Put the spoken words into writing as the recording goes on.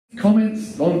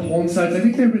Comments on porn sites, I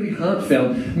think they're really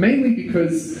heartfelt, mainly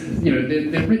because, you know,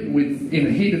 they're written in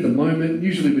the heat of the moment,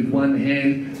 usually with one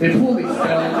hand, they're poorly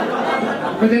spelled,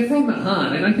 but they're from the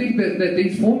heart, and I think that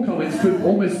these porn comments could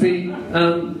almost be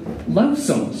love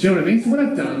songs, do you know what I mean? So what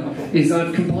I've done is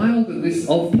I've compiled a list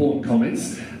of porn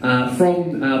comments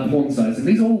from porn sites, and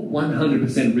these are all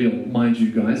 100% real, mind you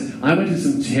guys. I went to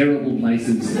some terrible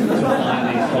places to find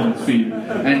these comments for you,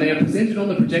 and they are presented on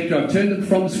the projector. I've turned them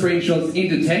from screenshots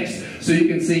into text, so you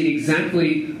can see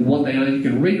exactly what they are. You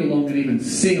can read along and even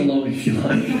sing along if you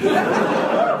like.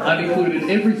 I've included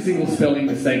every single spelling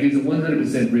mistake. These are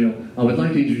 100% real. I would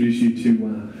like to introduce you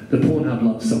to the Pornhub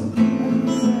love song.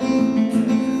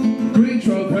 Green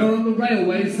drove her on the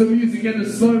railways, the music and the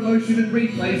slow motion and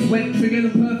replays went together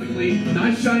perfectly.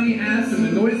 Nice shiny ass and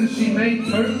the noises she made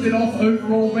topped it off.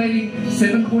 Overall rating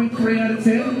 7.3 out of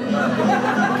 10.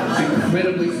 It's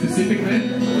incredibly specific,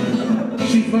 man.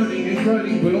 She's moaning and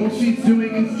groaning, but all she's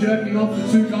doing is jerking off the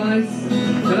two guys.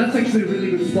 Now that's actually a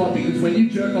really good spot, because when you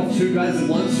jerk off two guys at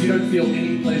once, you don't feel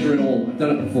any pleasure at all. I've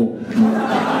done it before.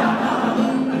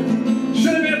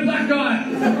 Should have been a black guy!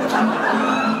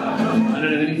 I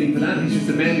don't have anything for that. He's just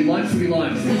a man who likes what he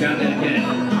likes. He's out there again.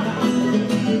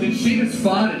 Did she just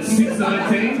fart at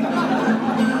 6:19?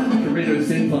 Corrido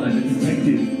Senpai, the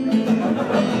detective.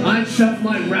 I'd shove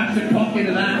my raptor cock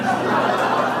into that.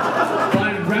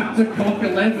 My raptor cock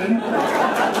 11.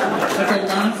 Like the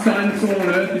last dinosaur on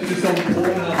Earth is just on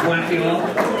Pornhub whacking off.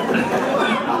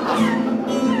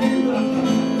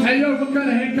 Hey yo, what kind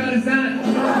of haircut is that?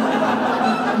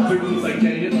 Dude looks like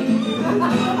Kenny Hitler.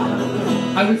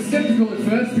 I was skeptical at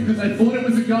first because I thought it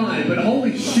was a guy, but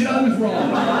holy shit, I was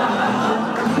wrong.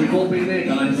 We've all been there,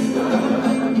 guys.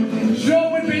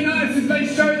 Sure would be nice if they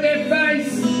showed their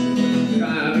face.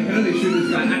 I can only assume this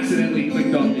guy accidentally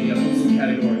clicked on the Muslim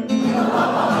category.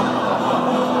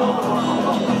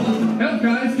 Help,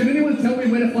 guys, can anyone tell me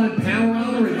where to find Power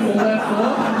Armor in Fallout 4?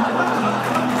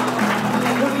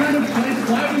 What kind of place?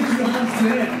 Why would you ask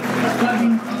there?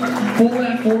 Fucking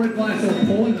Fallout 4 advice on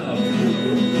Pornhub.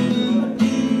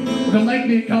 The Lake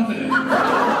Near Covenant.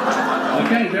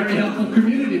 Okay, very helpful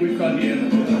community we've got here.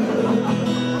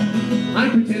 I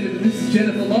pretended that this is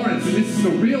Jennifer Lawrence and this is the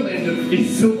real end of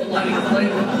It's Silver Lining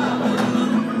Flavor.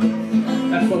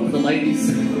 That's one for the ladies.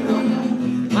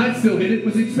 I'd still hit it,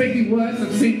 was expecting worse.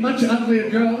 I've seen much uglier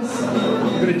girls.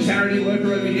 I've got a charity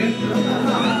worker over here.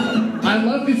 I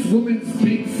love this woman's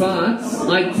big farts.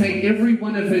 I'd take every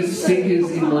one of her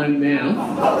stinkers in my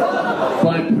mouth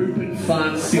by Poop and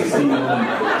Fart 69.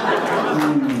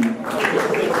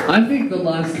 I think the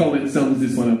last comment sums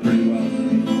this one up pretty well.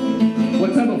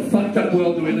 What type of fucked up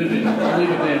world do we live in? I'll leave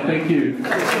it there, thank you.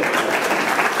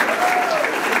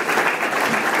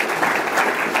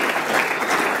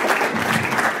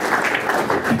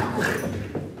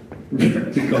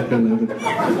 Raptorcock 11.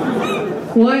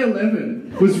 Why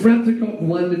 11? Was Raptorcock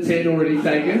 1 to 10 already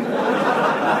taken?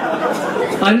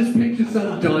 I just picture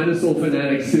some dinosaur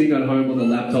fanatic sitting at home on the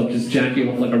laptop just jacking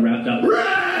off like a raptor.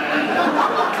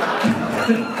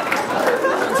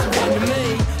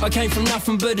 I came from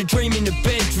nothing but a dream in the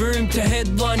bedroom to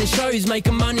headlining shows,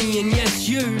 making money, and yes,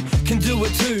 you can do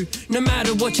it too. No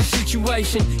matter what your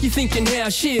situation, you're thinking how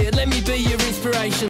shit, let me be your inspiration.